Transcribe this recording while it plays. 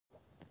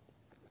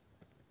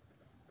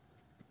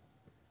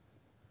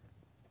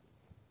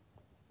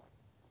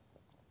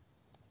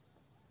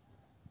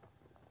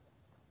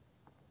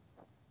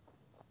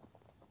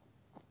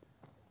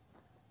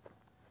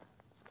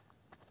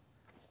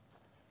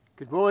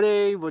Good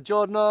morning,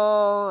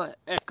 buongiorno,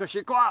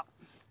 eccoci qua,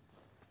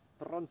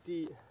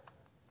 pronti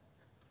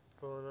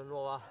per una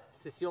nuova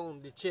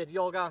sessione di chair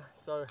yoga.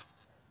 So,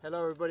 hello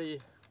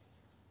everybody,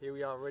 here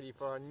we are ready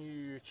for our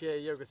new chair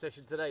yoga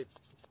session today.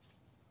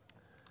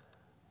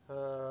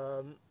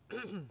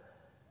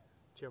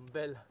 C'è un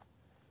bel,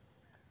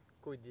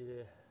 come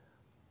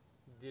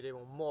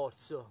diremo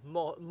morso,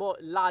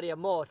 l'aria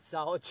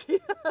morsa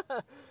oggi.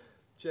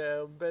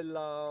 C'è un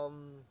bella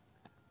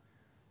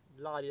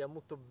l'aria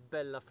molto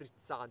bella,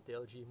 frizzante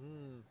oggi.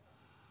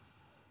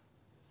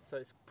 So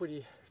it's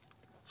pretty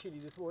chilly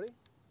this morning,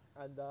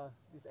 and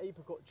this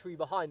apricot tree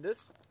behind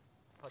us,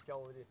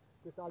 facciamo vedere,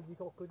 questo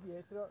albicocco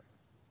dietro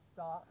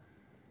sta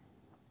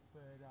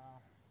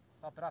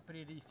per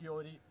aprire i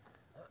fiori.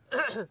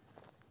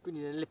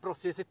 Quindi nelle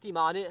prossime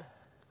settimane,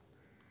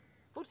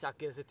 forse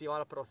anche la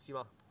settimana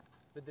prossima,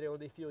 vedremo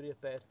dei fiori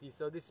aperti.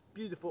 So this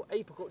beautiful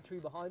apricot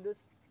tree behind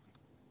us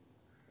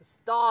is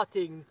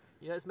starting,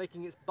 it's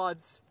making its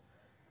buds.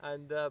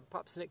 And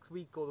perhaps next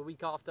week or the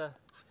week after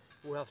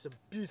we'll have some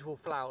beautiful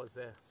flowers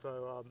there.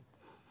 So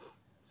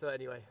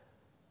anyway,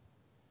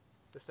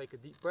 let's take a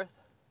deep breath.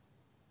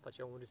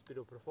 Facciamo un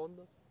respiro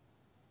profondo.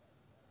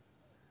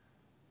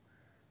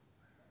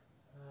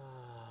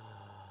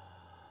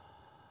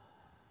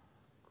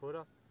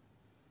 Ancora.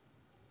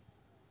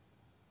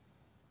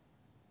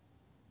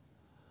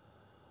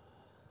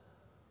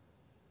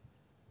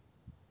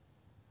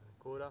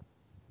 Ancora.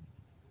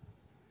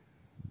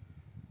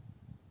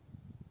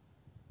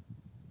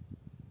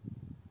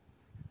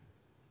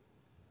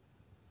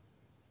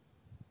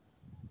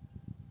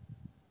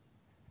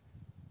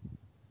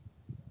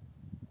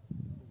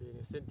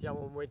 Sentiamo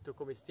un momento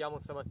come stiamo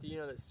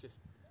stamattina. Let's just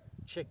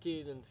check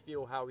in and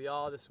feel how we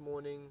are this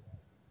morning.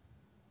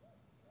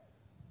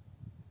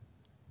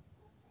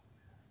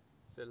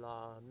 Se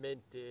la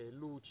mente è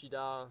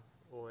lucida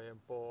o è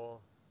ancora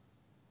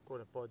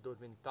un po'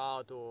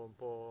 addormentato, un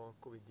po',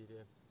 come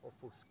dire,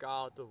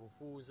 offuscato,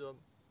 confuso.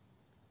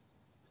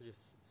 So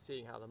just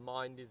seeing how the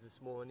mind is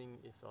this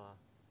morning, if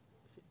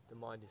the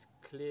mind is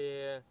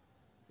clear,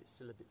 if it's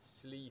still a bit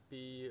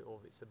sleepy or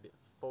if it's a bit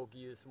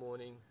foggy this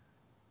morning.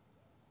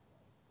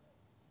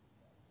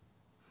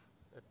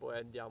 E poi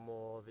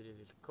andiamo a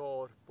vedere il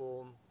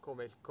corpo,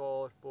 come il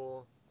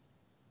corpo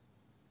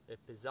è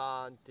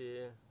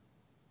pesante,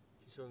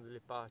 ci sono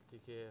delle parti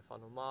che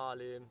fanno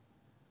male,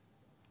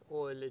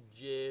 o è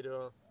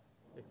leggero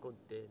e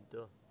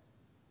contento.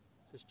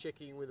 So it's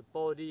checking with the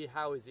body,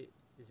 how is it?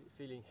 Is it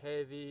feeling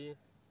heavy?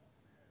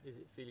 Is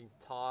it feeling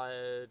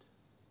tired?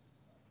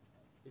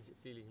 Is it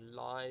feeling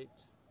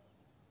light?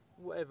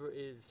 Whatever it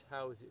is,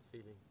 how is it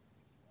feeling?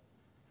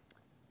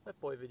 E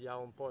poi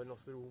vediamo un po' il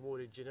nostro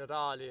umore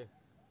generale.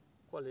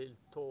 Qual è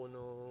il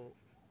tono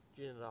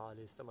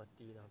generale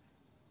stamattina?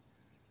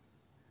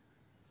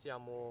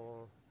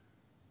 Siamo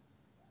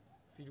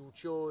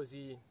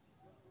fiduciosi,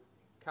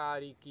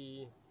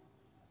 carichi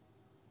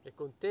e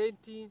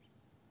contenti?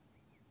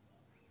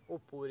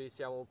 Oppure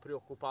siamo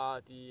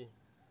preoccupati,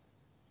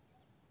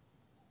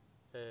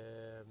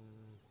 un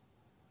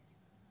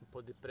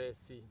po'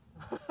 depressi?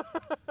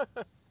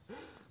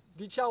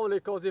 Diciamo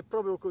le cose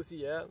proprio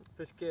così,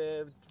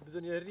 perché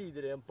bisogna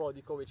ridere un po'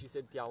 di come ci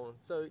sentiamo.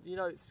 So,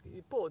 it's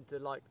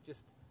important to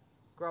just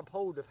grab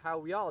hold of how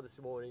we are this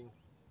morning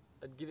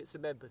and give it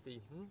some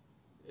empathy.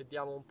 E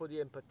diamo un po' di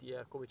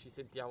empatia a come ci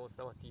sentiamo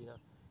stamattina.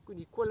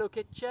 Quindi quello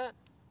che c'è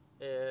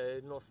è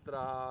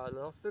la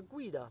nostra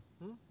guida.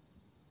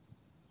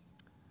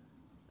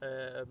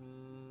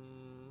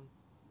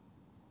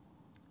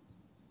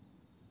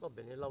 Va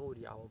bene,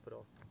 lavoriamo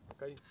però,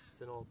 ok?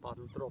 Se no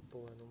parlo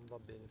troppo e non va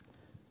bene.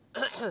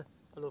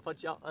 Allora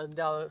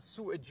andiamo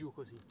su e giù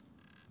così.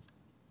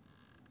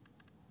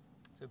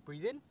 So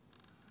breathe in,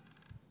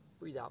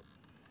 breathe out.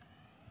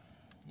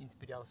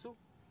 Inspiriamo su,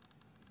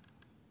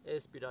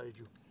 espirare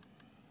giù.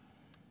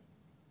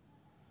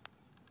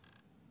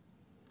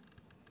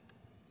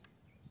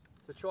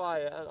 So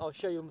try it, and I'll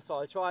show you on the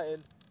side. Try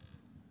it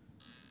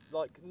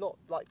and not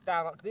like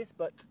down like this,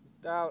 but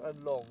down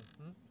and long.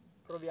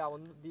 Proviamo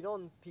di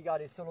non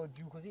piegare solo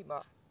giù così, ma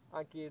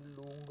anche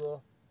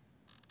lungo.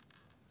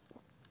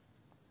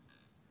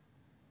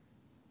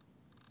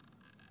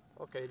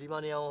 Ok,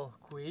 rimaniamo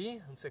qui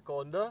un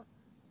secondo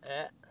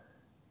e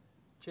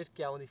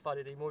cerchiamo di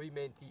fare dei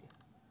movimenti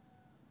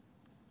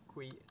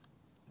qui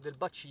del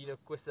bacino.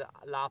 Questa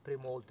la apre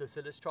molto, so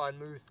let's try and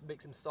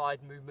make some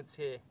side movements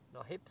here in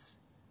our hips.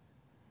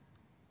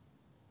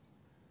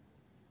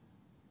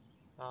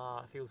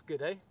 Feels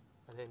good, eh?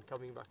 And then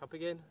coming back up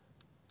again.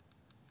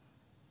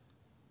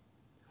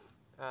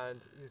 And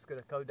I'm just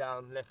going to go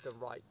down left and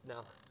right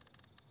now.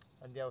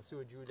 Andiamo su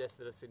e giù,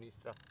 destra e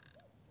sinistra.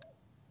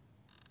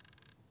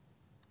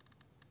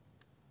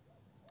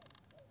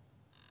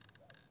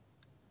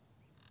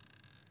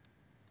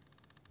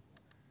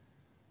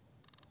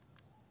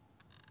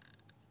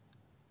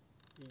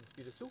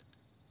 Inspiro su,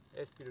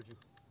 espiro giù.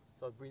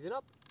 So I'm breathing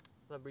up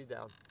and I breathe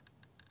down.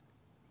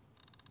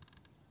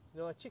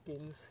 Our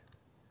chickens,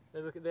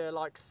 they're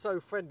like so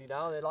friendly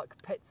now. They're like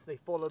pets. They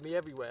follow me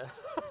everywhere.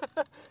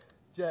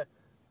 Cioè,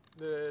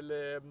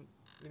 le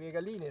mie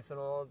galline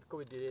sono,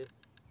 come dire,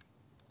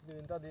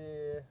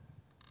 diventate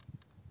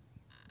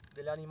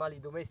degli animali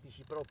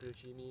domestici proprio,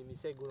 mi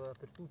seguono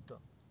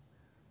dappertutto.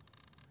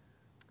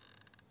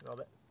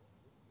 Vabbè,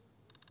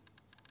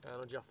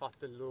 hanno già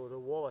fatto le loro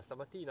uova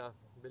stamattina,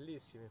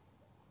 bellissime.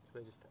 So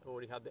they just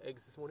already had the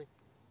eggs this morning,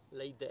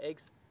 laid the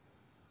eggs.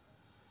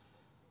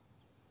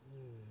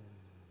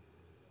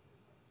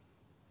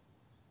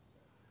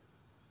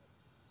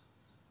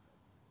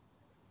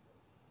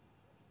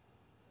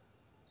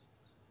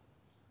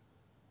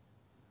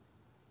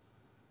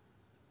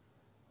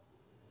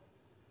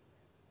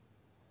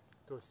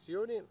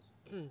 Torsioni,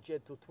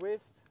 gentle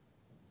twist.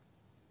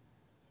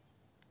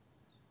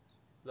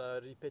 La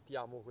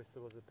ripetiamo questa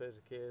cosa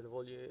perché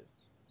voglio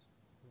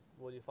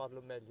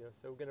farlo meglio.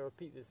 So we're going to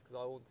repeat this because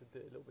I want to do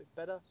it a little bit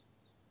better.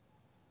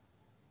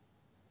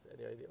 So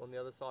anyway, on the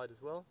other side as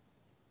well.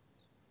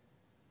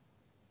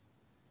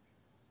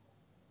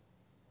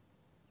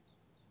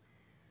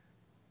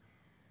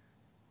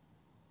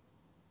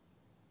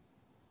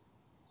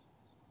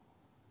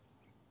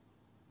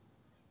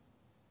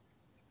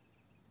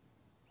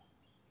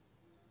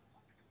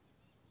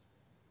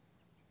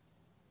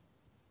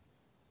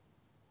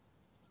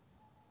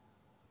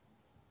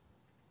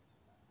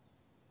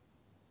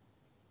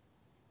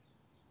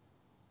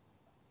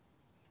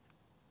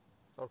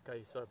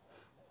 Okay, so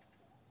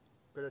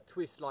we're going to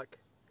twist like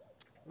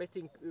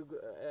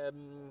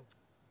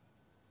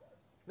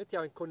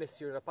mettiamo in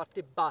connessione la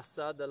parte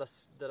bassa della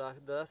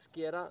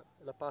schiena,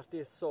 la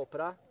parte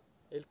sopra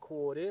e il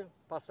cuore,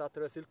 passa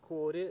attraverso il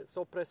cuore,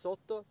 sopra e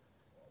sotto,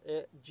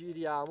 e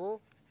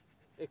giriamo,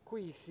 e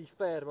qui si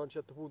ferma a un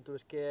certo punto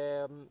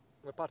perché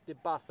la parte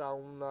bassa ha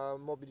una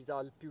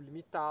mobilità più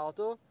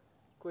limitata,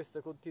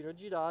 questa continua a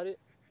girare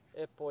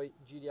e poi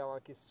giriamo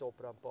anche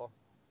sopra un po',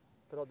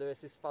 però deve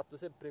essere fatto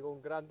sempre con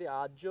grande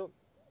agio.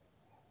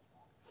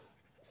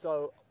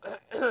 So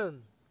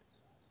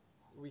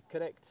we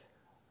connect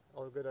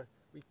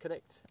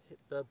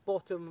the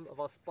bottom of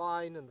our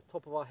spine and the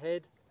top of our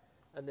head,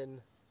 and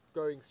then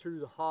going through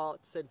the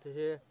heart center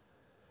here,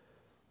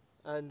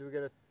 and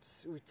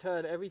we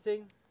turn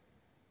everything,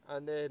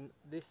 and then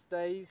this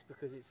stays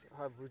because it's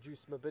have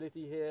reduced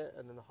mobility here,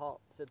 and then the heart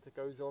center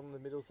goes on, the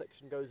middle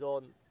section goes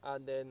on,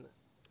 and then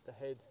the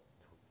head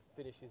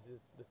finishes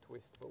the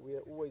twist. But we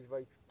are always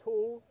very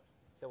tall,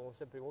 siamo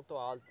sempre molto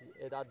alti,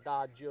 ed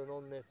adagio,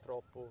 non è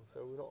troppo,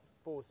 so we're not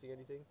forcing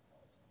anything.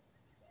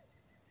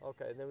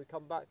 Okay, and then we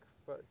come back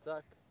for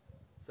zack,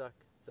 zack,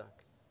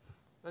 zack.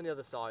 And the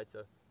other side,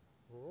 so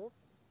whoop,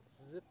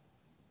 zip,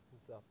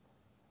 zap.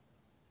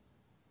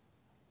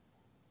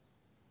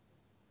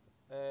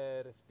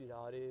 E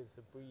respirare,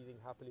 so breathing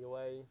happily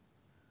away.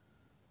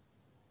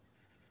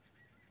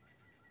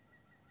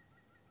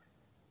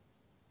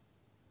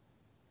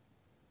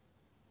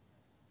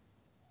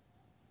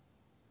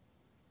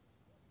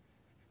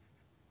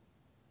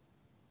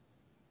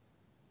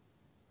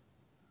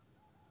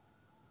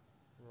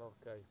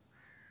 Okay.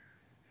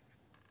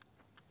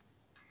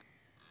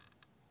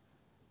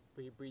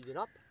 Breathing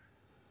up.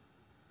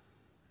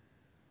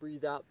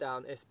 Breathe out,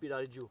 down,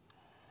 espirare giù.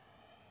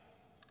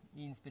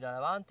 Inspirare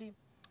avanti.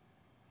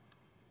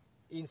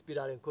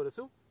 Inspirare ancora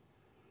su.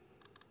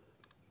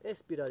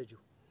 Espirare giù.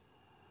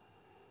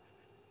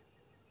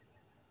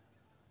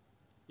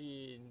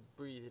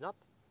 Breathing up.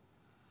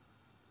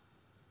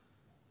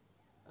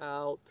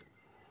 Out.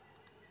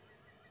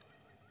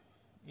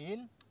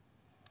 In.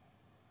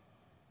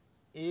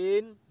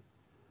 In.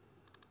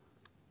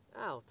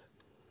 Out.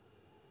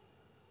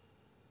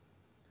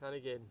 And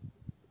again.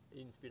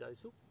 Inspirare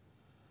su.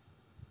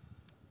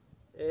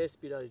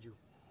 Espirare giù.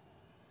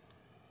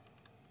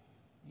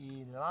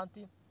 In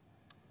avanti.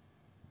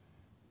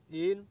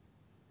 In.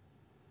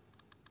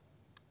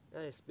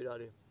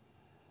 Espirare.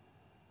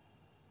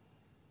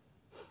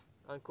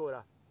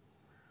 Ancora.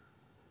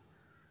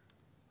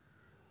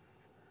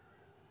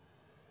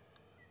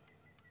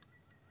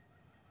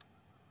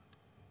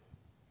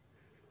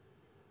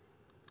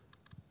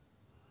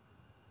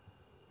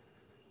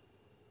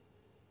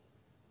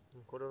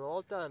 Ancora una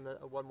volta, and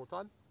one more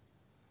time.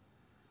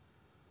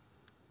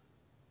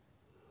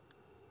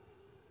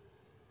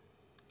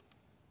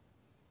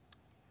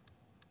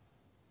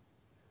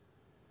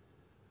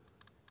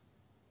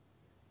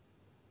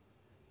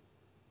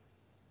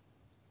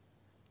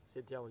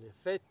 Sentiamo gli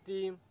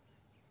effetti.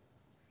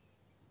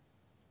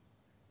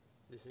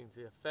 Listening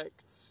to the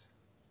effects.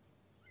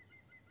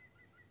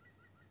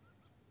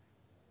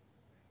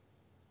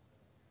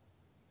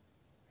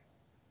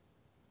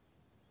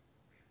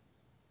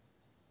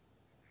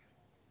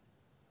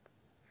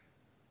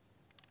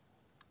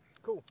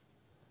 Cool.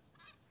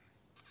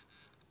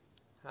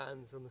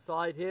 Hands on the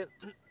side here.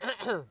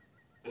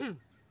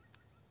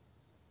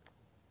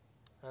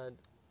 And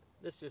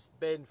let's just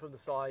bend from the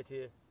side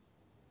here.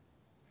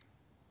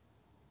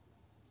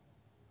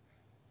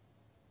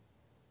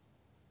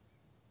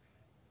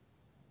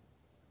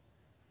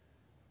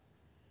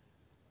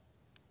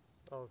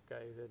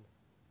 Okay then.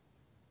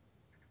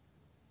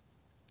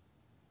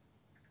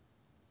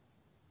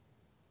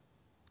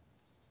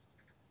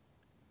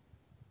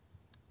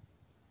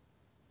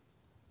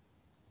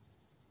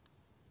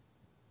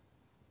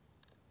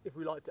 if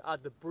we like to add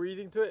the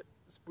breathing to it,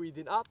 it's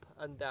breathing up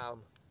and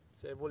down.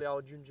 Se vogliamo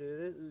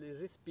aggiungere il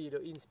respiro,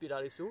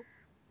 inspirare su,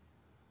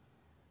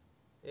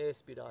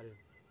 espirare.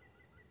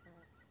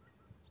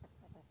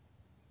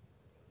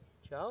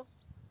 Ciao.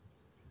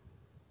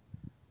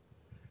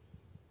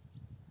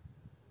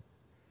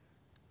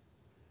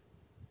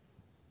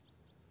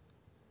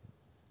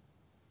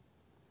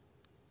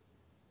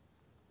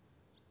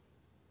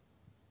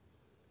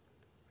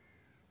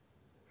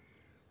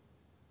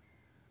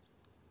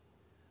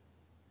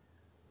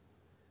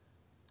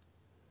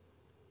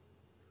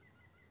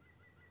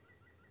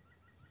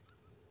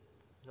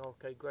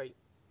 Okay, great.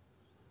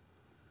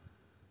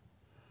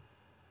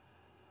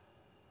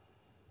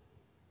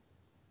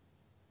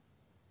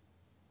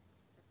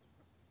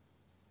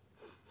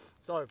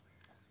 So,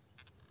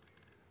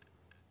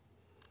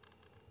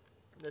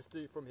 let's do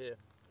it from here.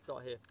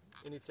 Start here.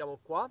 Iniziamo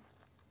qua.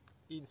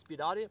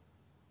 Inspirare,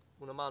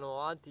 una mano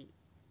avanti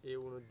e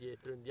uno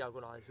dietro in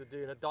diagonale. So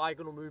doing a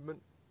diagonal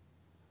movement.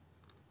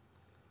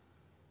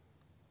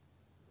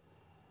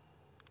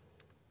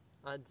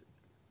 And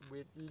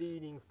we're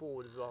leaning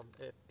forward as well.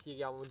 E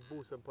pieghiamo il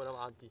busto un po' in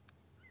avanti.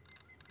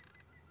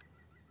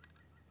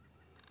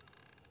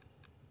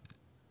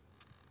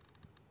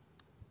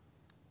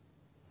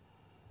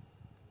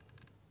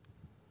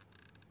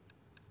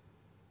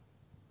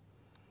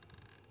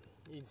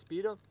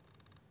 Inspiro,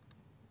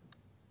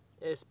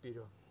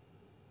 espiro.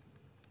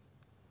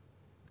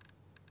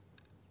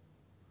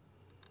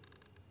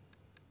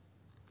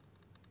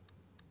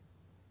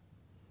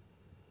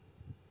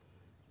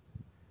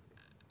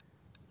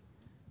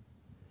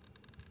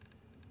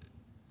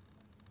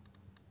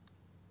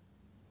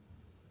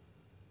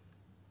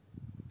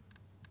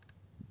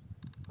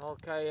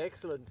 Ok,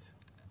 excellent.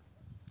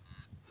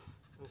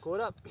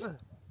 Ancora.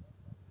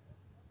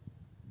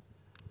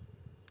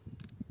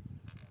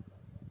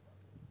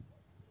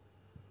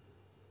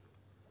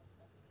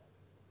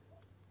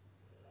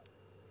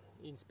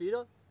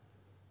 Inspiro,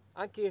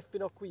 anche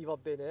fino a qui va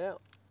bene,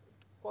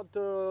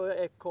 quanto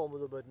è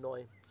comodo per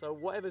noi. So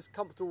whatever's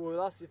comfortable with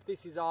us. If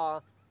this is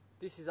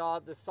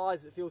the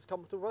size that feels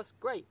comfortable for us,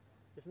 great.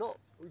 If not,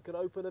 we can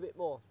open a bit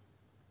more.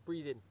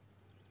 Breathe in,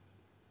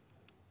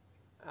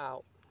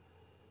 out.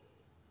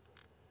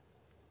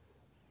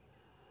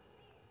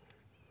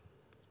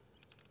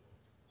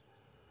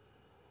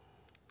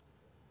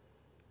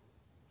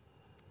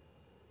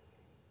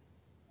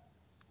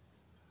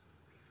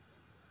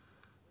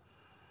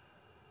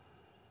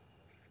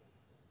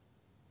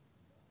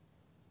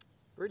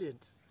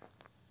 Brilliant.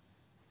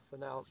 So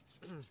now,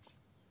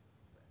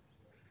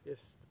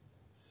 just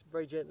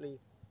very gently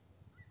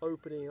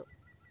opening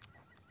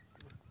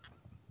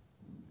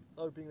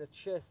the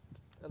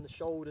chest and the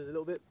shoulders a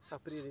little bit,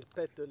 aprire il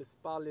petto e le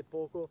spalle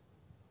poco.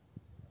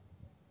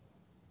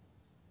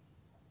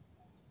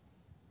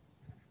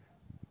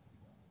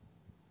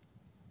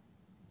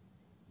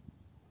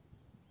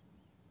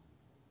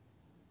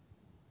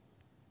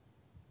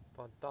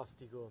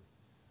 Fantastico.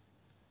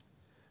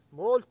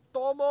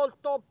 Molto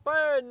molto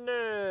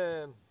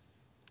bene.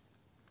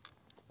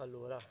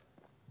 Allora,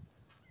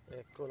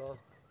 eccolo.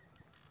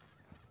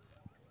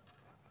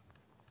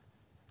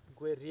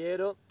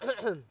 Guerriero.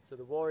 So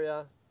the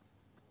warrior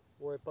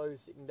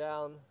pose, sitting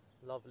down,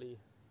 lovely,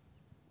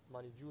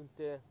 mani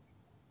giunte.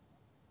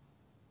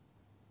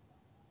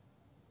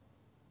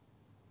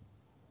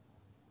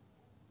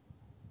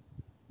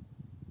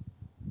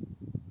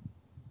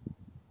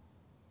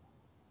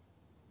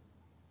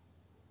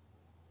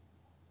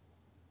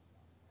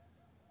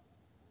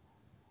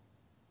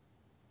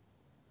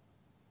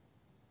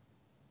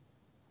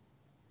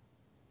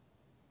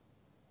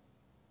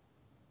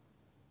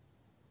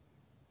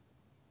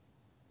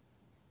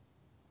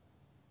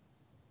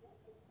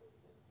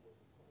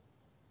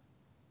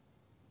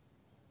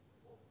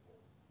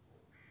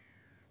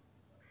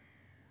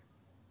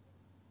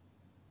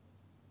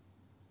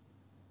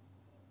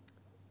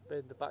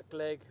 Bend the back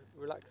leg,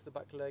 relax the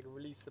back leg,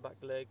 release the back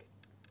leg.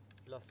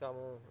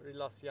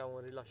 Rilassiamo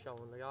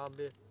le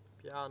gambe,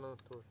 piano,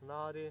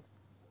 tornare.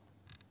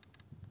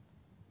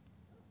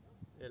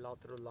 E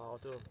l'altro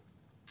lato.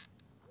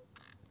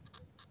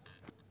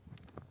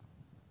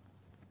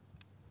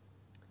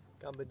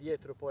 Gambe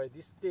dietro poi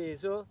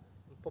disteso,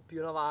 un po' più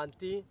in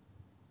avanti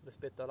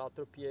rispetto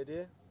all'altro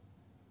piede.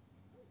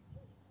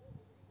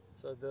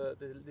 So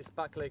this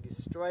back leg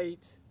is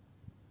straight.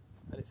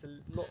 And it's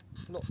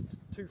not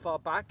too far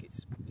back.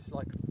 It's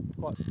like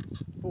quite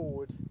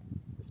forward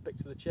with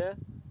respect to the chair,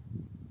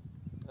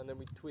 and then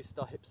we twist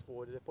our hips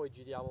forward e poi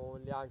giriamo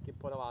le anche un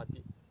po' in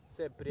avanti,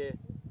 sempre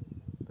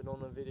per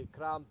non avere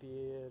crampi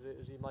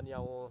e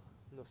rimaniamo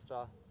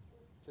nostra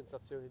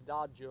sensazione di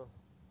agio.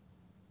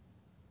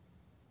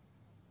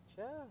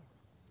 Ciao,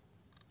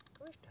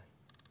 come stai?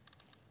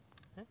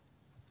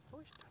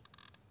 Come stai?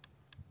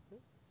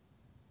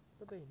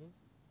 Va bene?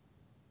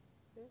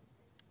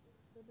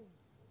 Va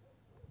bene.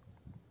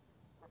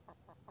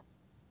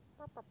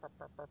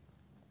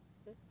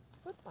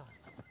 Papà.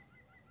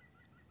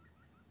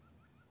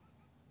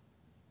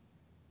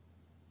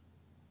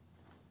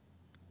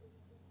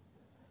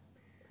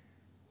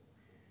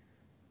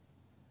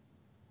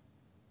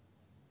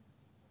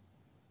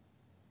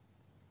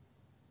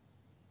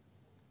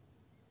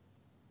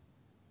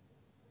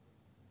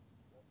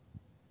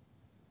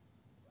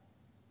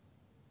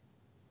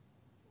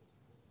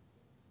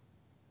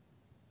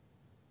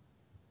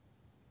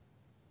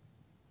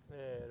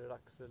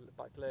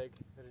 back leg,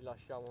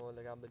 rilasciamo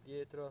le gambe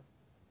dietro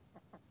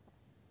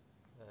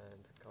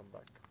and come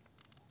back.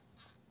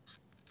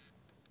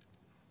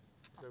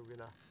 So we're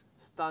gonna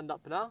stand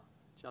up now,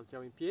 ci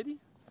alziamo in piedi,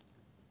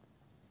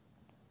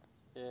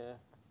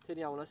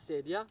 teniamo una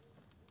sedia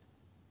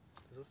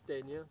di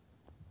sostegno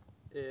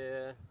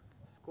e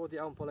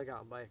scuotiamo un po' la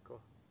gamba,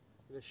 ecco.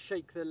 We're gonna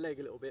shake the leg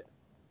a little bit,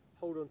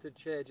 hold on to the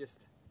chair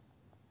just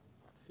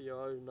for your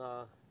own,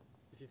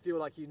 if you feel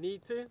like you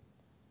need to,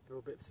 give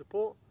a bit of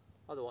support,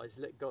 otherwise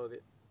let go of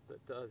it,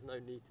 but there's no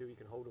need to, you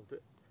can hold on to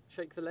it.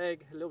 Shake the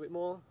leg a little bit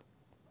more.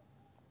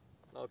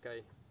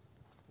 Okay,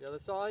 the other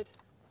side.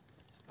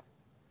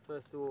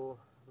 First of all,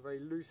 very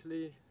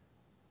loosely,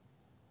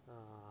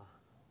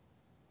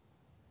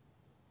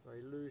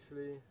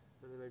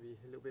 and then maybe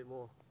a little bit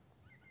more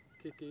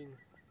kicking.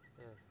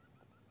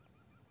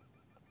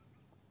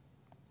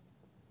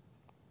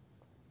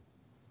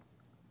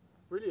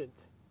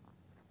 Brilliant.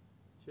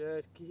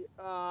 Cerchi.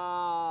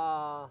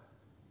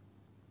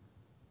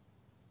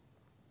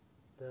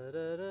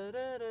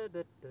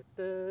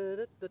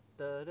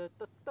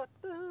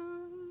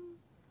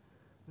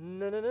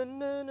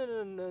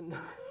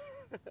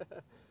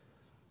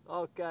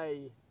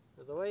 Okay,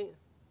 other way.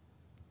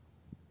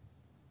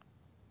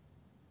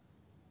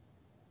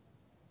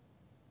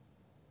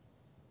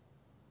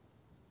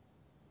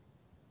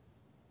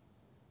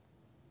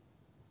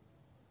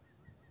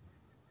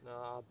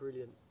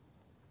 Brilliant.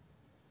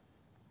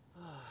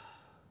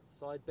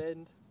 Side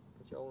bend,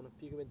 facciamo un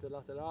piegamento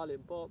laterale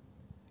un po',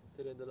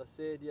 tenendo la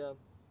sedia,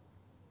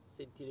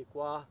 sentire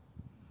qua,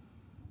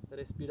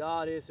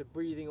 respirare, so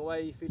breathing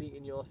away, feeling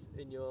in your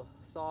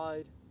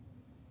side.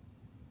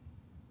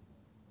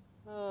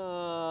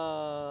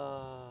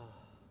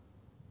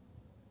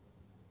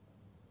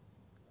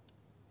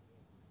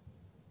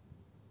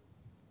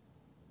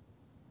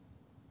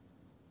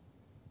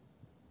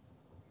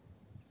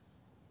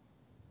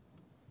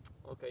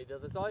 Okay, the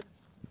other side.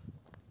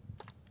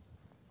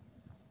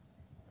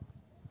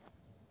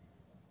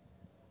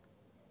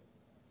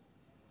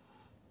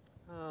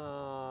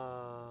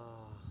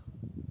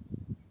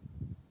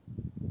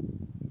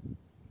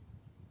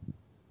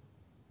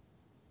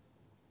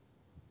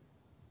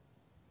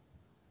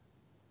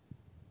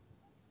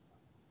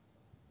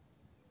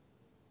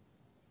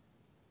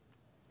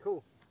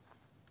 Cool.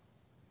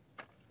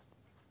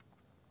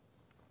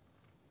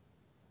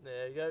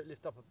 There you go,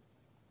 lift up.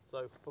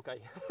 So,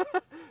 okay.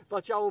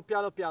 Facciamo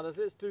piano piano,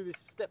 so let's do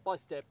this step by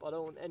step. I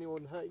don't want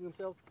anyone hurting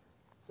themselves.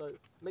 So,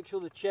 make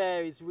sure the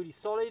chair is really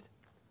solid.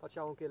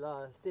 Facciamo che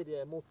la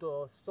sedia è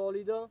molto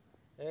solida.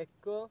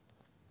 Ecco.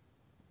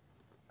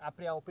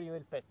 Apriamo prima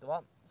il petto,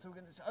 va? So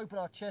we're going to open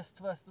our chest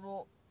first of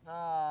all.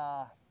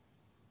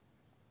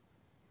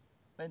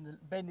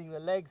 Bending the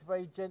legs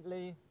very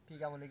gently.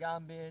 Pieghiamo le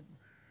gambe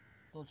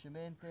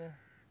dolcemente.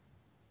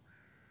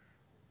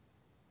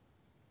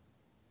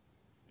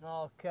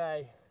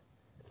 Okay.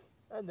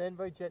 And then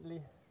very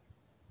gently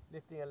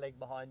lifting a leg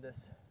behind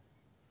us.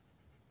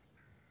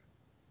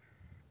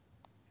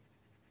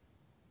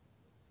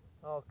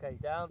 Okay,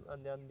 down,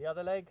 and then the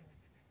other leg.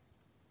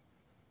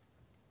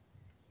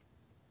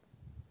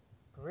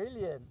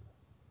 Brilliant.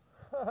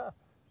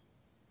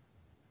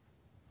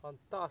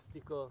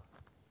 Fantastico.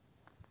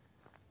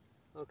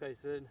 Okay,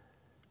 so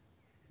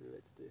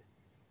let's do.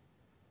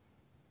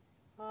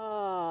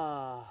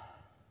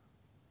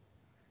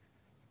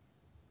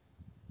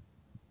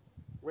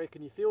 Where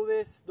can you feel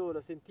this? Dove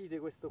lo sentite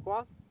questo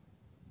qua?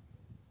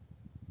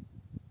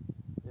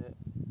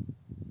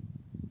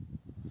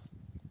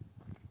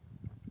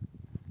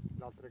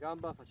 L'altra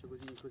gamba, faccio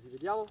così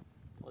vediamo.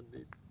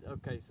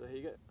 Ok, so here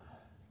you go.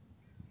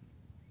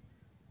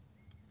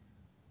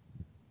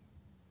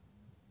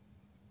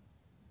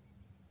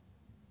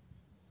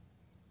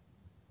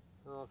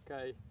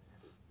 Okay,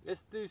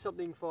 let's do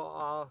something for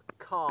our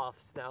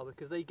calves now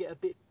because they get a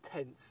bit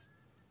tense.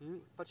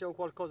 Facciamo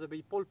qualcosa per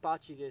i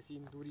polpacci che si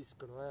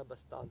induriscono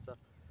abbastanza.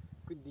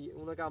 Quindi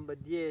una gamba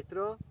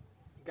dietro,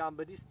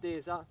 gamba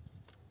distesa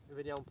e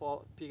vediamo un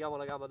po', pieghiamo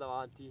la gamba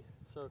davanti.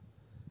 So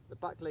the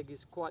back leg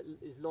is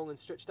long and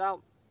stretched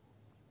out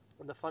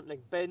and the front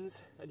leg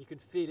bends and you can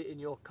feel it in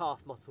your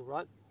calf muscle,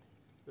 right?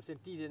 Lo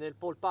sentite nel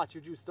polpaccio,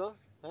 giusto?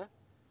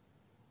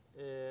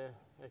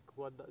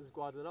 Ecco,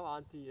 sguardo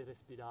davanti e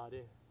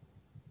respirare.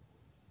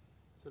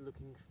 So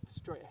looking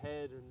straight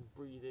ahead and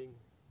breathing.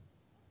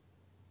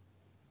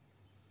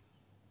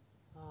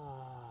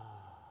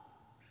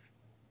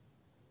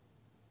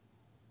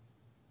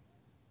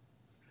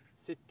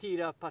 Se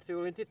tira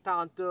particolarmente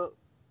tanto,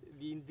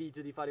 vi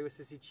invito di fare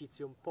questo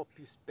esercizio un po'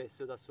 più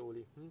spesso da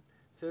soli.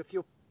 So if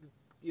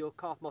your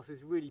calf muscle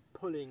is really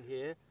pulling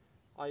here,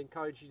 I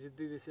encourage you to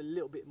do this a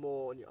little bit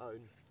more on your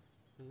own.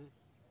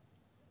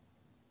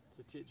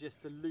 So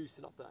just to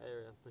loosen up that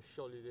area, to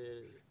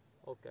sciogliere.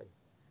 Ok,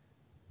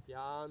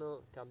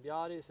 piano,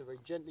 cambiare, so very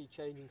gently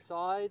changing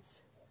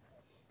sides.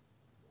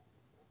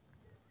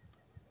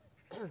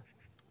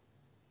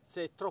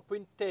 Se è troppo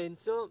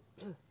intenso,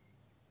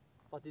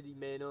 fate di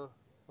meno.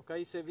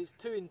 Okay, so if it's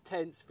too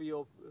intense for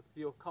your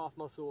calf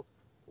muscle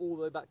all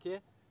the way back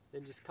here,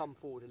 then just come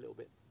forward a little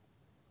bit.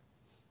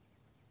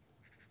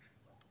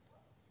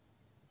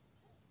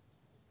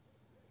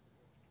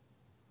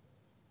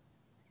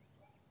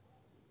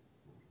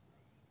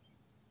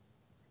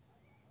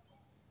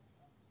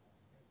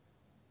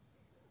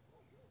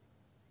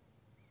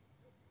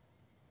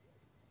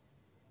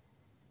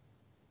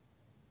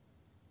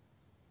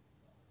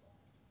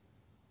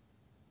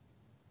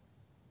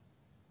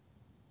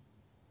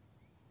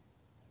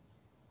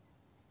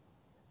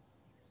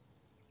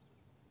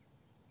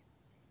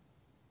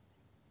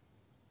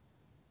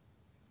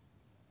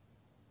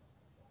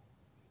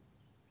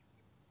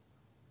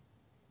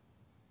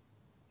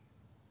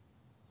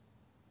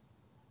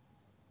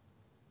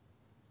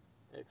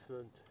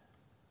 Excellent.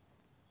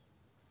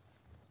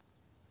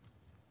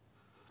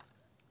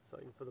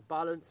 Starting for the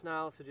balance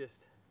now, so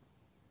just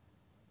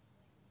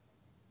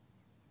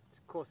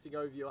crossing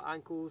over your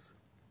ankles,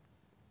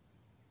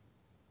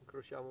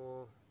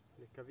 incrociamo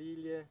le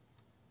caviglie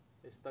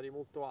e stare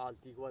molto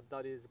alti,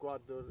 guardare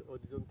sguardo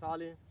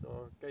orizzontale,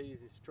 so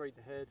gaze is straight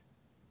ahead.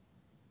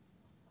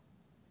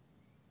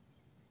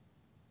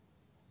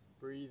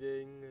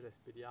 Breathing,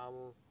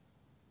 respiriamo.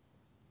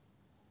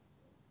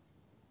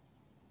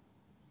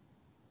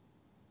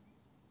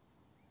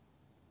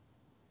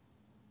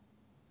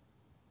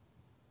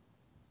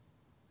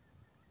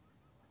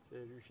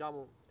 Se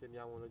riusciamo,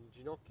 teniamo il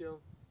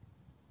ginocchio.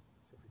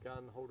 So if we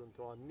can, hold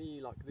onto our knee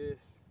like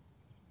this.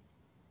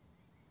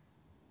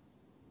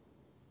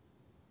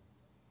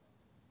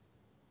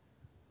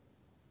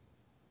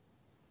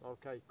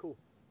 Ok, cool.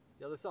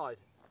 The other side.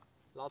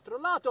 L'altro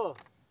lato!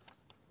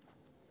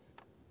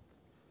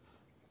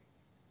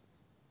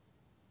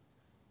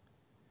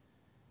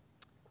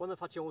 Quando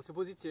facciamo questa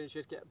posizione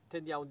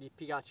tendiamo di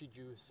piegarci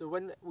giù. So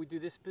when we do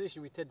this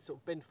position we tend to sort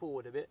of bend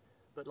forward a bit.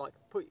 But like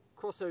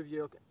cross over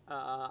your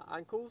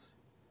ankles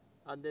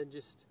and then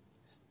just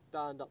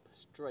stand up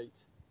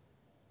straight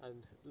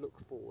and look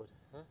forward.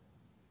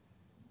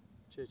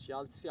 Cioè ci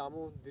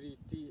alziamo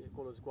dritti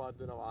con lo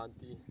sguardo in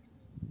avanti.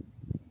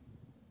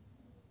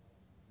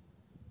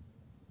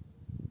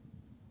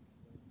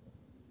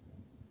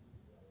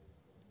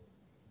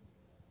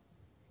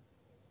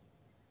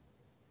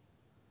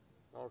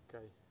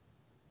 Ok,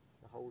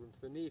 hold onto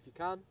the knee if you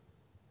can.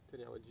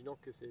 Teniamo il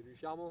ginocchio se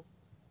riusciamo.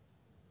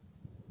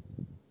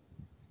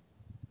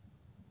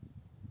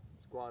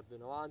 Sguardo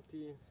in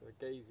avanti, so the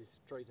gaze is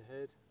straight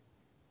ahead.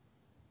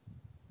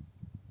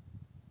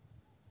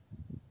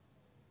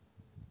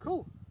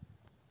 Cool.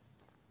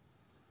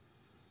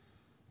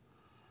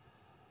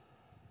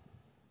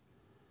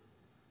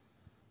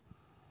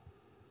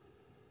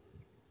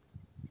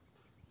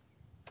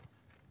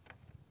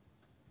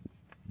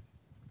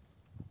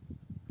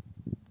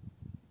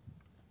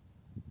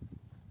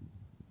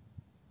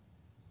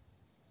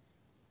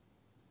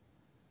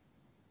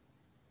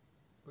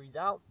 Breathe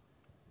out,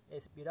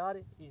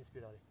 espirare,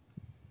 inspirare.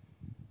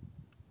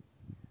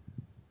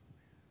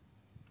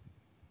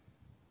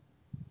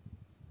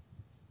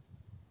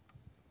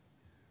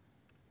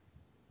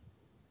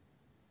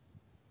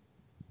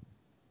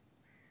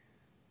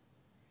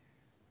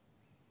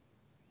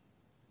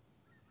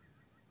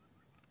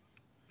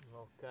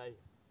 Okay.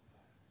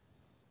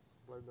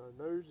 Blow my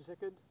nose a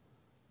second.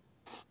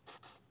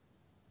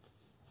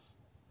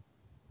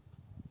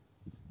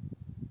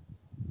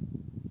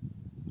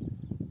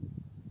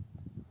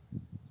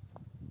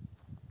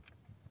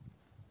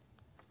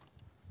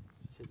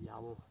 Ci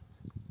sediamo.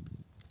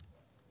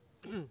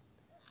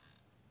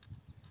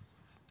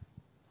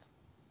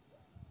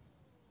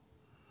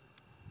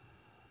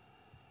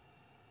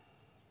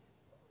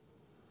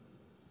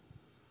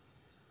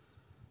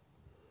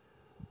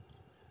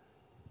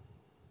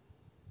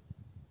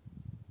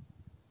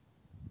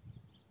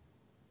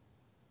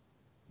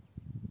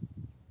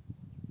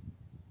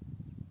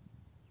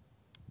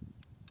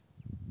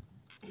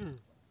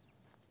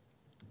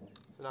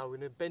 So now we're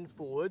going to bend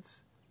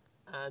forwards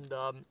and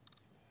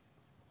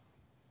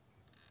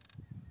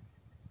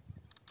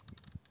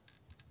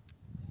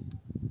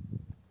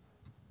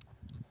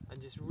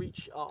just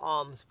reach our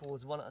arms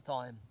forwards one at a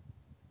time.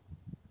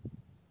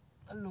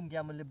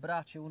 Allunghiamo le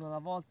braccia una alla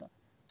volta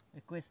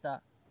e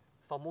questa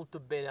fa molto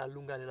bene a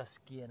allungare la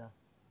schiena.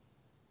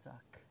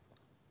 Zac.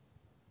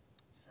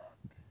 Zac.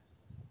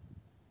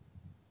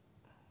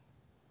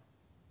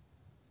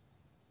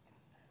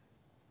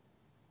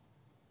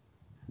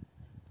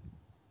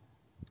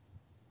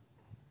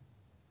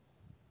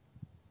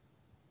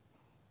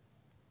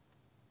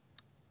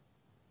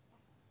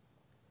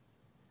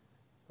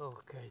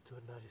 Ok,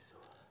 tornare su.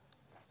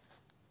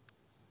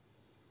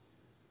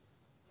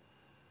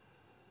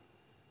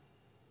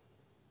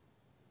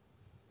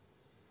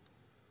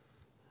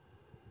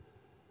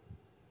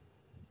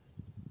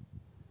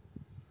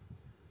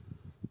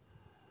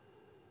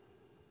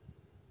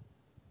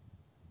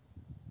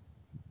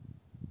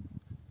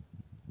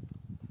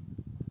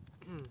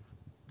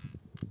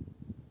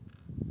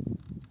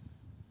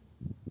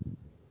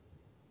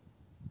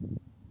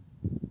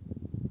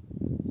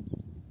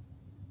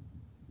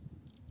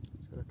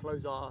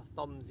 Close our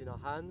thumbs in our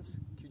hands,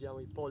 chiudiamo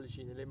i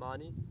pollici nelle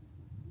mani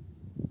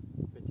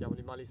Mettiamo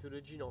le mani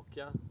sulle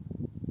ginocchia.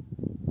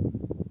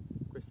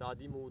 Questa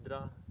Adi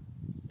Mudra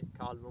e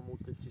calma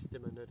molto il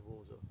sistema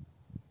nervoso.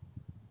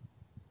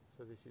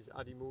 So this is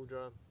Adi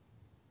Mudra.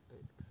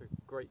 It's a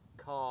great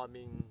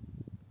calming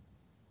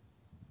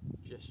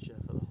gesture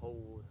for the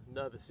whole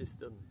nervous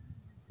system.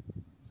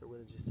 So we're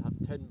going to just have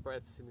 10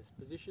 breaths in this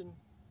position.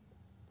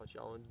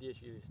 Facciamo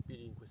 10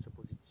 respiri in questa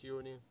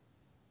posizione.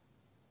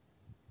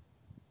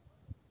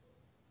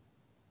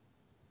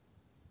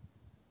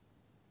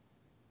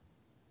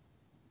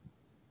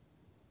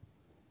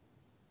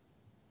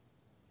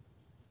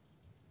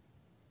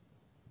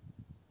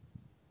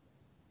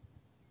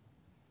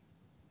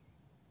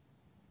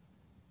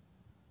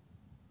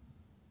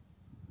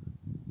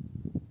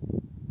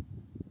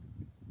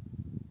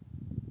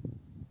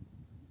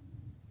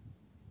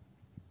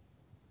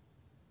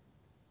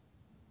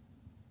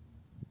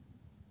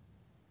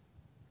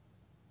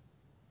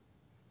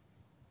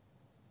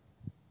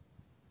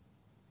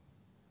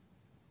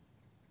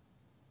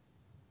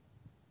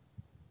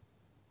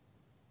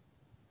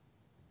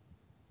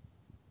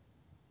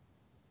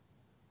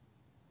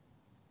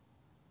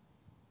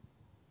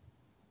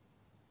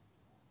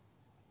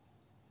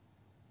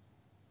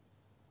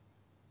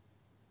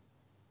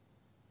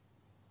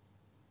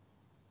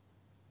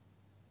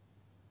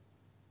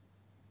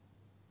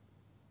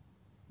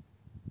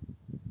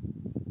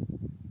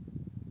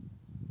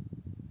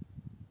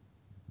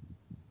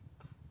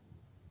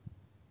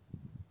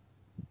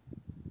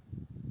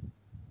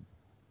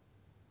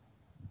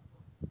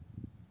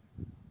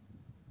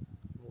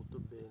 Molto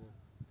bene.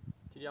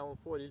 Tiriamo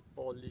fuori il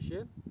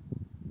pollice.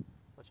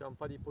 Facciamo un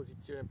po' di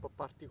posizioni un po'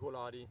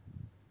 particolari.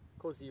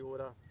 Così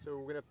ora. So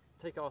we're going to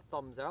take our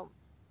thumbs out,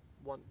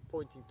 one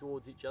pointing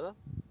towards each other.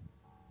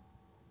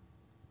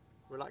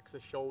 Relax the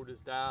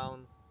shoulders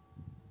down.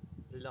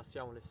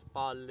 Rilassiamo le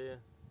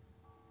spalle.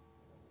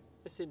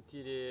 E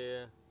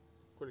sentire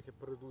quello che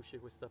produce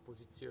questa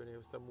posizione,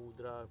 questa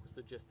mudra,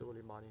 questo gesto con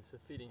le mani. So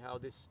feeling how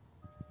this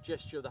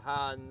gesture of the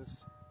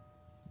hands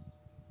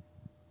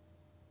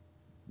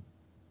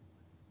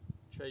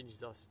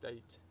changes our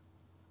state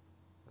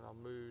and our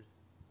mood.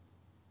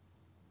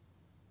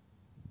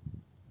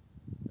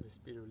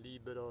 Respiro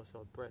libero, so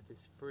our breath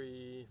is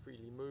free,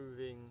 freely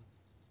moving.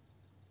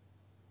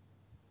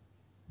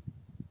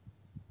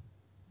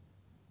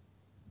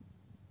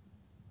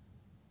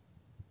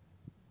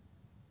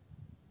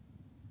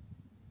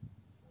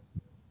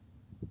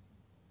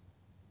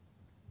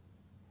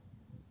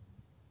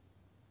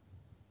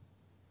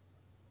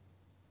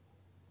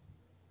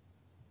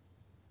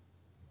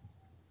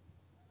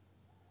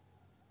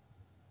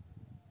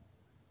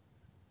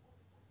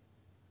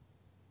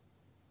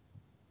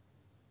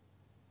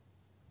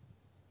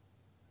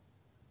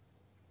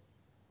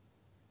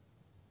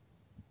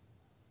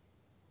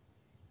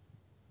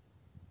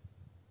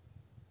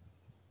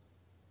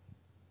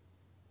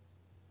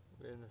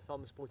 And the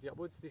thumbs pointing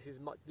upwards. This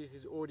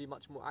is already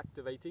much more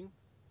activating.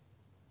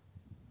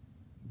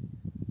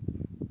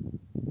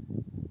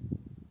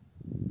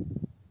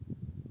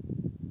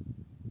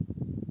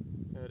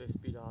 E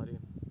respirare.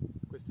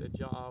 Questo è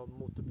già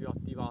molto più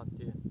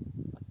attivante.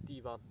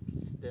 Attiva il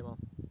sistema.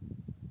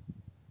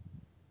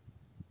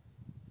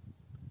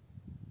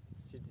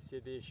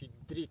 Siete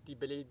dritti,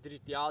 belli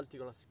dritti alti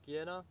con la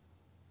schiena.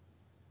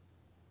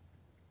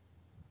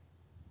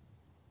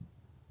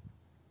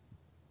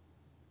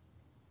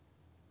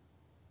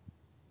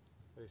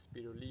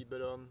 Respiro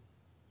libero,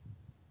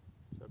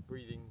 so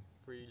breathing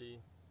freely.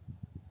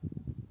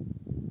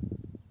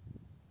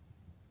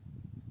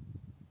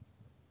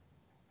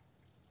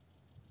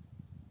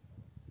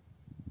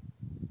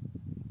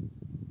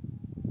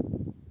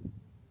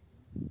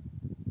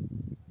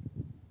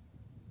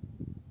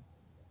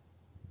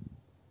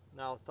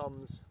 Now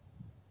thumbs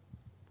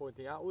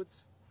pointing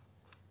outwards.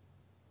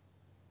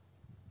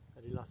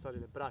 E rilassare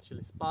le braccia e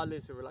le spalle,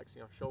 so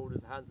relaxing our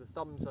shoulders, hands. The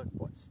thumbs are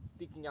quite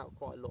sticking out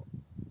quite a lot.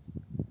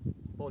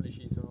 I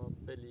pollici sono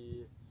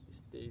belli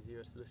stesi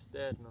verso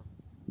l'esterno.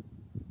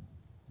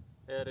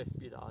 E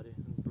respirare,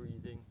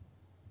 breathing.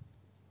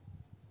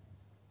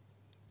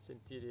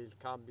 Sentire il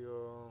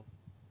cambio,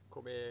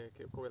 come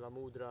la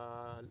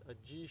mudra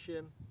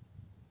agisce.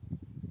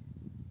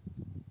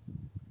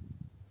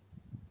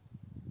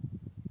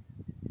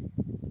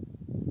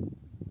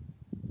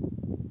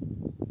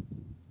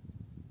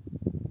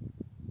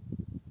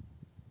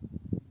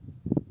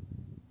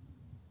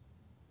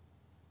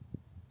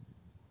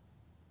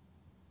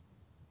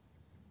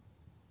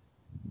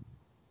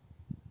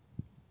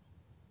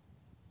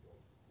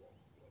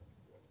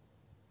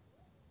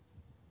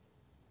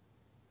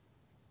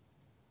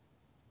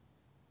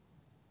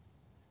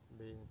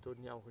 Bene,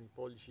 torniamo con i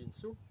pollici in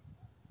su.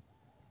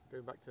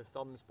 Going back to the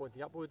thumbs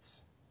pointing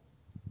upwards.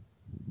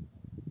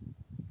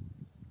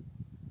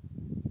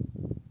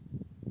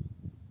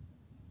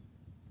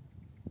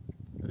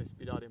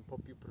 Respirare un po'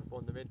 più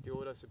profondamente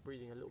ora, so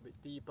breathing a little bit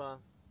deeper.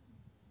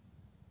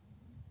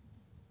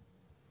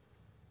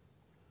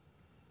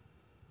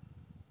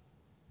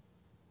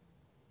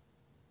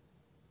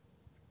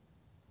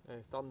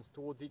 Thumbs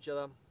towards each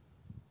other,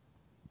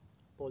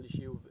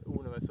 pollici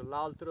uno verso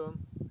l'altro.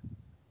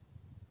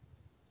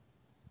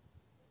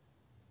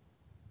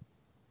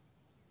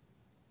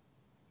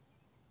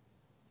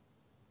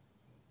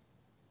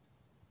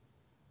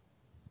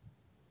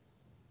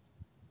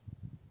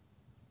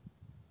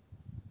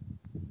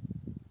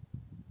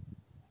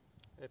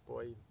 E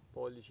poi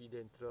pollici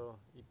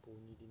dentro i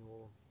pugni di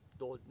nuovo.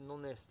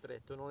 Non è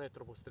stretto, non è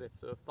troppo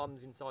stretto.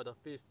 Thumbs inside our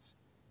fists,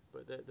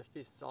 but the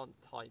fists aren't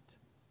tight.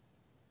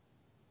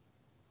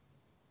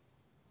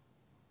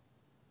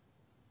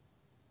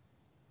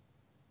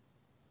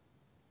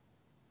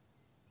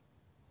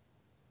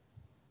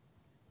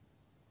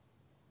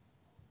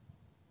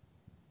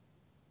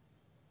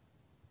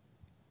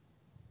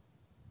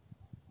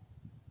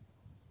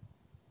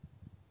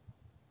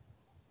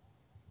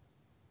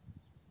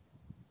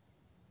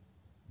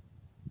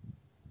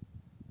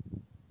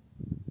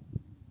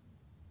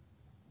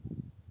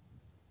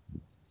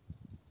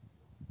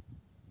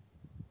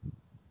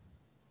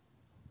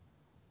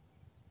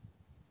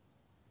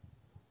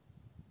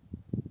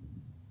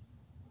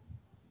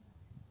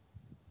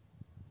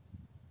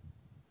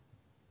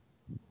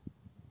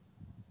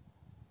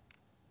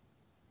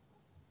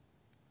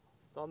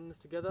 Thumbs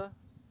together,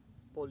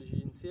 pollici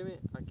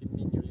insieme, anche i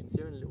mignoli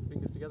insieme, little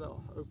fingers together,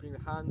 opening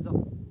the hands up.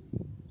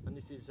 And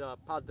this is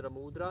Padra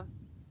Mudra,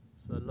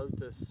 so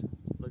lotus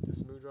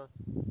mudra,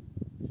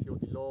 fior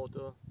di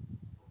loto.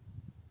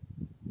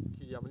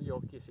 Chiudiamo gli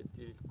occhi e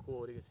sentire il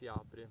cuore che si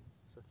apre.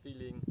 So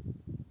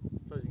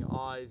closing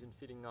our eyes and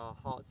feeling our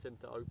heart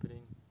center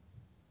opening.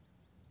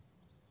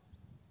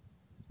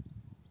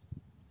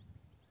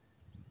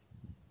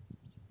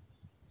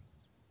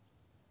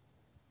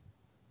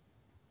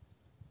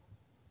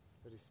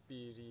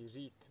 Respiri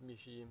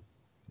ritmici,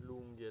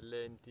 lunghi e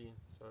lenti,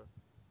 so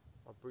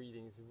our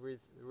breathing is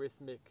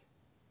rhythmic,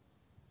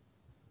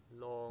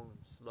 long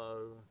and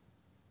slow.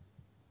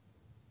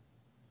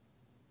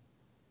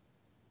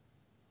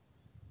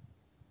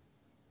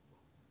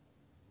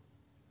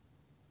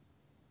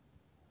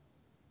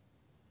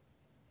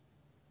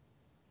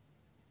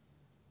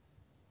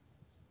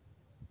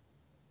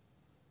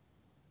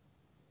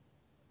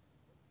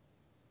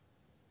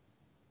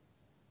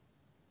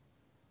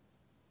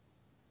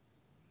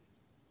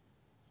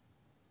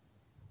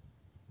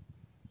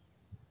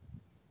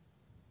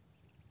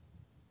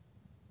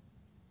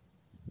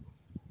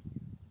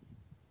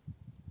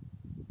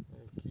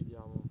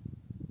 Chiudiamo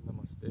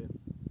Namaste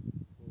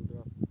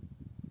Mudra.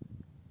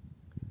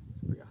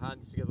 So bring our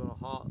hands together on our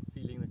heart,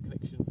 feeling the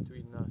connection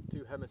between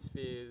two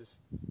hemispheres,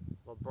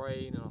 our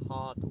brain and our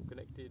heart all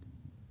connected.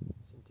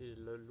 Sentire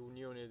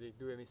l'unione dei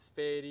due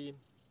emisferi,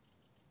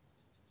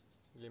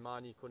 le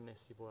mani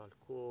connessi poi al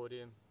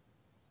cuore.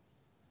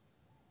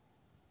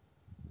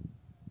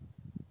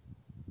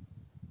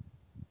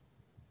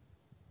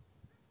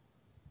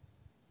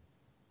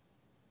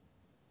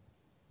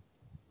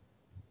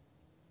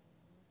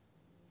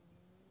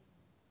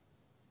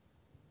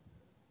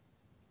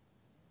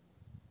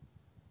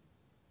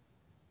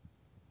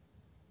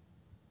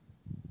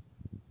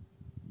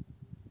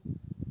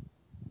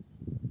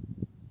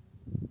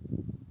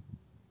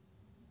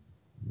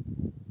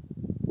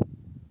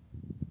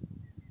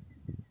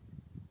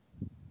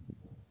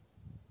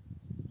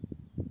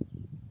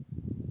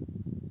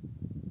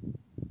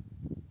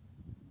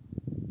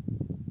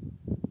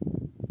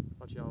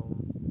 Facciamo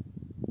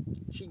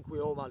 5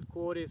 Om al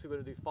cuore, so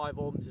we're going to do 5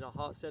 Oms in our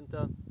heart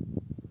center.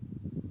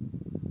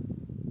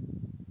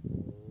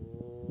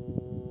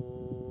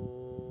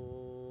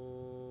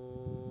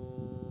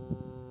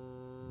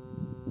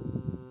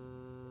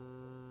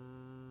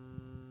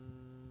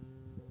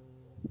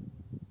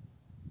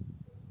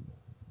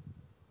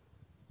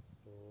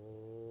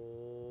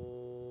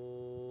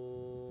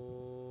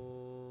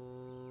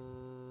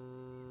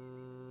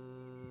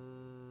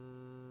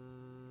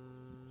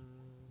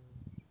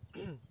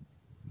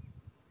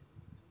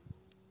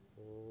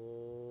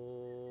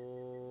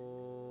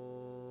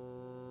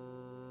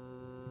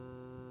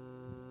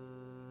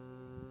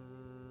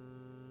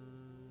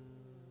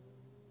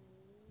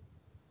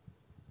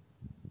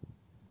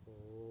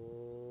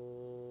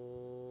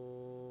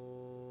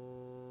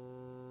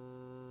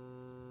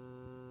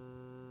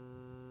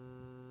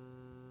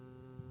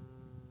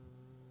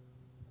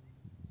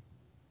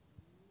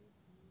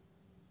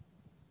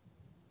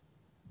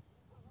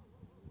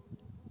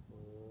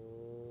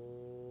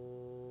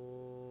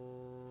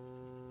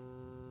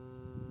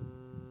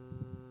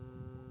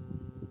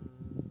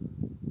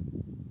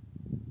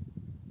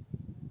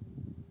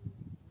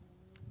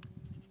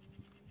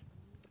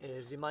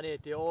 E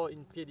rimanete o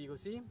in piedi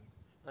così,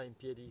 in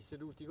piedi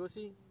seduti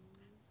così,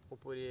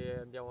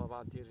 oppure andiamo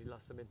avanti in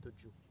rilassamento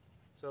giù.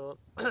 So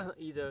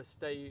either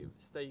stay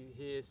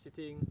here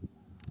sitting,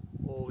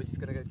 or we're just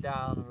gonna go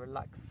down and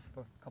relax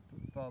for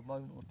a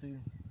moment or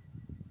two.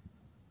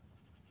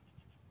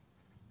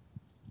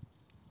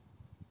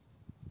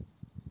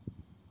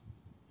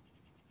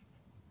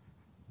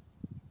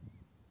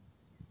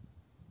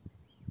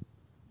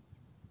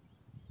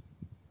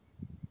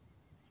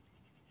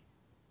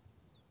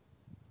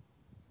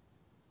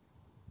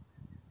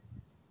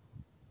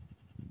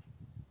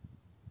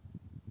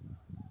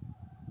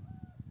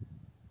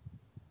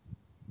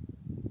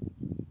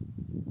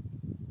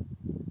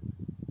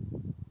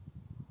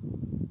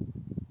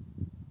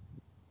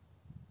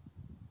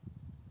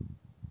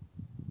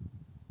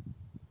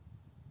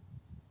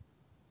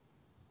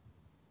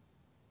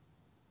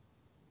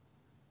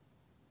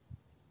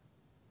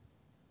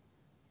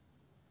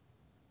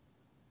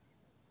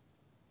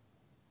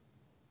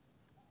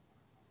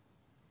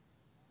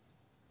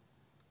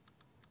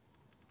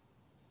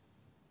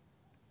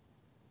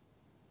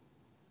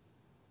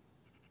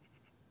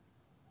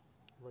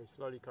 Very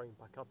slowly coming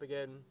back up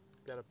again,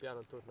 piano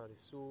piano tornare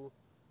su.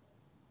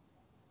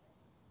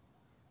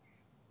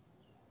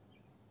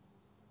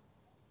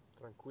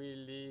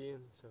 Tranquilli,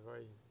 so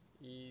very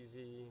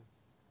easy,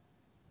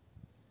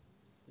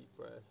 deep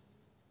breath.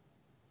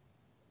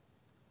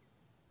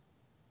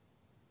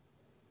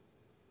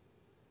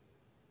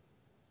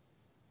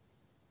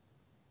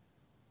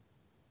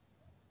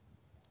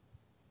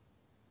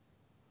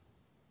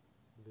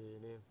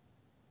 Bene.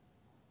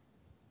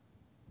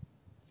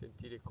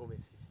 Sentire come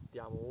si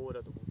stiamo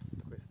ora dopo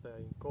tutto questo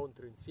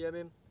incontro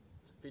insieme.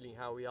 So feeling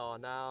how we are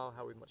now,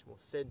 how we're much more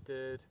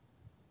centered,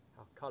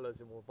 how colors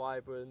are more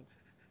vibrant.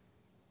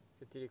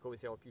 Sentire come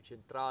siamo più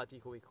centrati,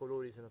 come i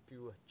colori sono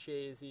più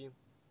accesi.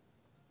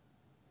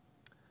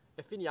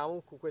 E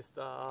finiamo con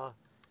questa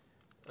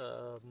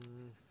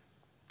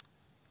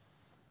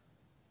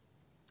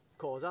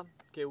cosa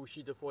che è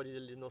uscita fuori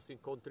dai nostri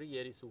incontri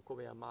ieri su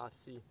come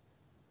amarsi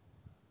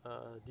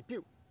di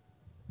più.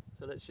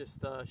 So let's just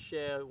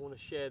share. I want to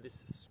share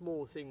this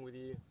small thing with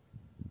you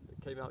that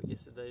came out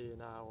yesterday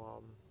in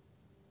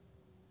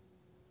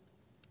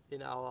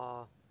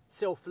our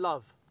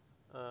self-love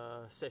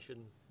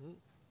session.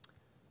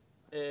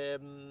 E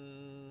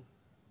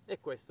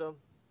questo: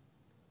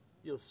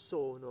 io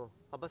sono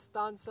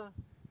abbastanza,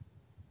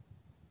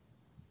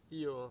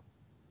 io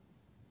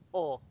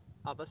ho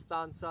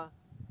abbastanza,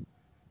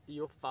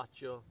 io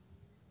faccio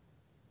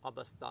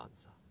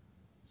abbastanza.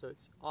 So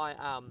it's I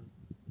am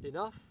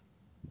enough,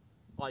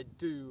 I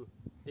do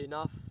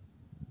enough,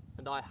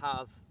 and I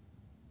have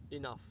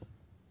enough.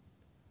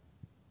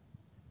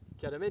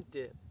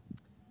 Chiaramente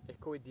è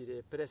come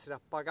dire, per essere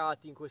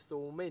appagati in questo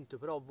momento,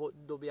 però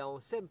dobbiamo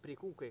sempre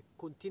comunque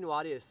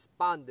continuare a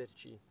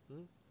espanderci.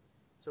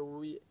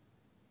 So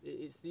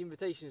it's the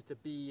invitation is to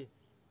be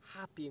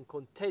happy and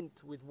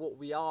content with what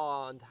we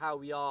are and how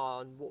we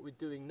are and what we're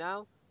doing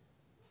now.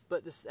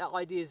 But the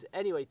idea is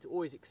anyway to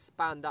always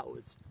expand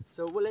outwards.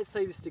 So let's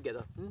say this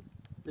together.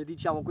 Le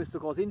diciamo queste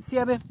cose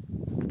insieme.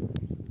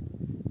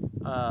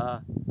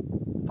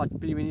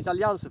 Prima in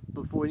italiano, so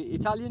before in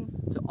Italian.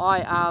 So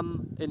I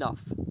am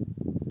enough.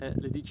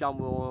 Le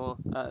diciamo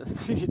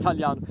in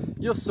italiano.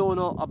 Io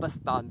sono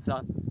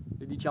abbastanza.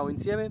 Le diciamo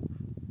insieme.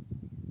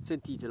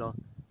 Sentitelo.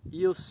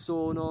 Io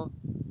sono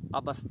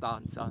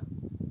abbastanza.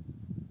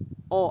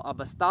 Ho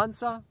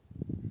abbastanza.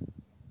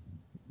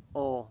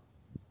 Ho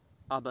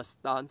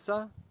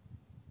abbastanza.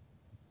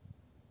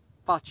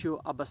 Faccio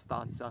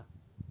abbastanza.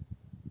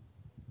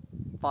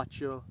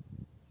 Faccio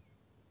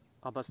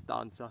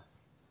abbastanza.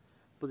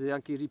 Potete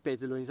anche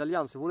ripeterlo in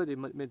italiano se volete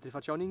mentre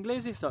facciamo in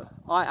inglese. So,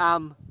 I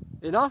am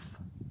enough.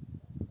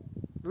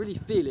 Really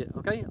feel it,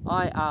 okay?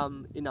 I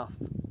am enough.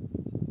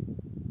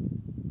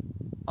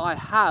 I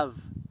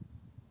have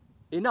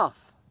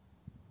enough.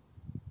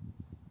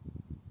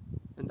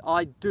 And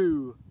I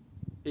do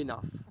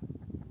enough.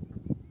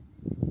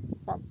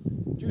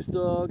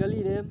 Giusto,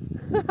 galline?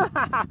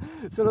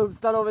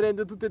 Stanno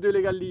venendo tutte e due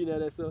le galline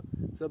adesso.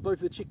 So both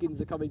the chickens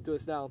are coming to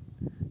us now.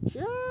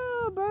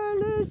 Ciao,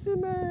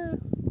 bellissime!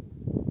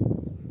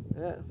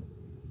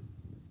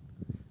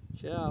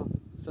 Ciao,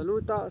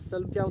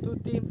 salutiamo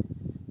tutti.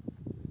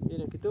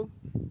 Vieni anche tu.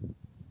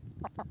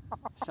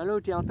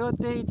 Salutiamo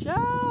tutti,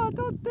 ciao a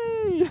tutti!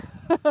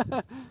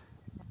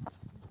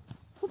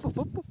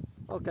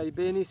 Ok,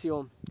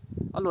 benissimo.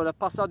 Allora,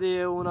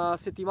 passate una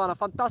settimana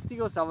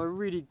fantastica. Have a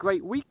really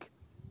great week.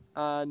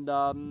 And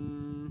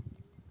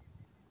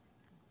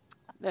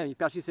mi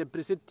piace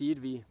sempre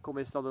sentirvi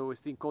come è stato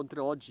questo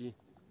incontro oggi.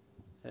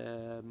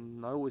 I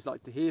always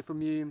like to hear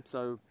from you,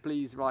 so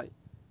please write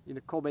in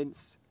the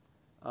comments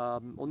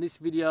on this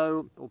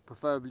video, or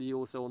preferably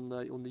also on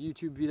the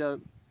YouTube video.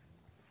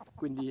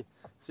 Quindi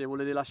se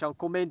volete lasciare un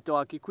commento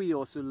anche qui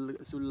o sul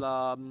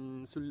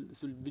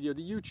video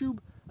di YouTube,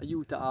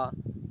 aiuta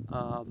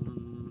a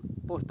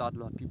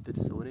portarlo a più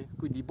persone.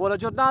 Quindi buona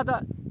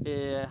giornata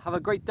e have a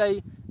great day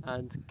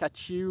and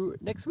catch you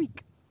next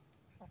week.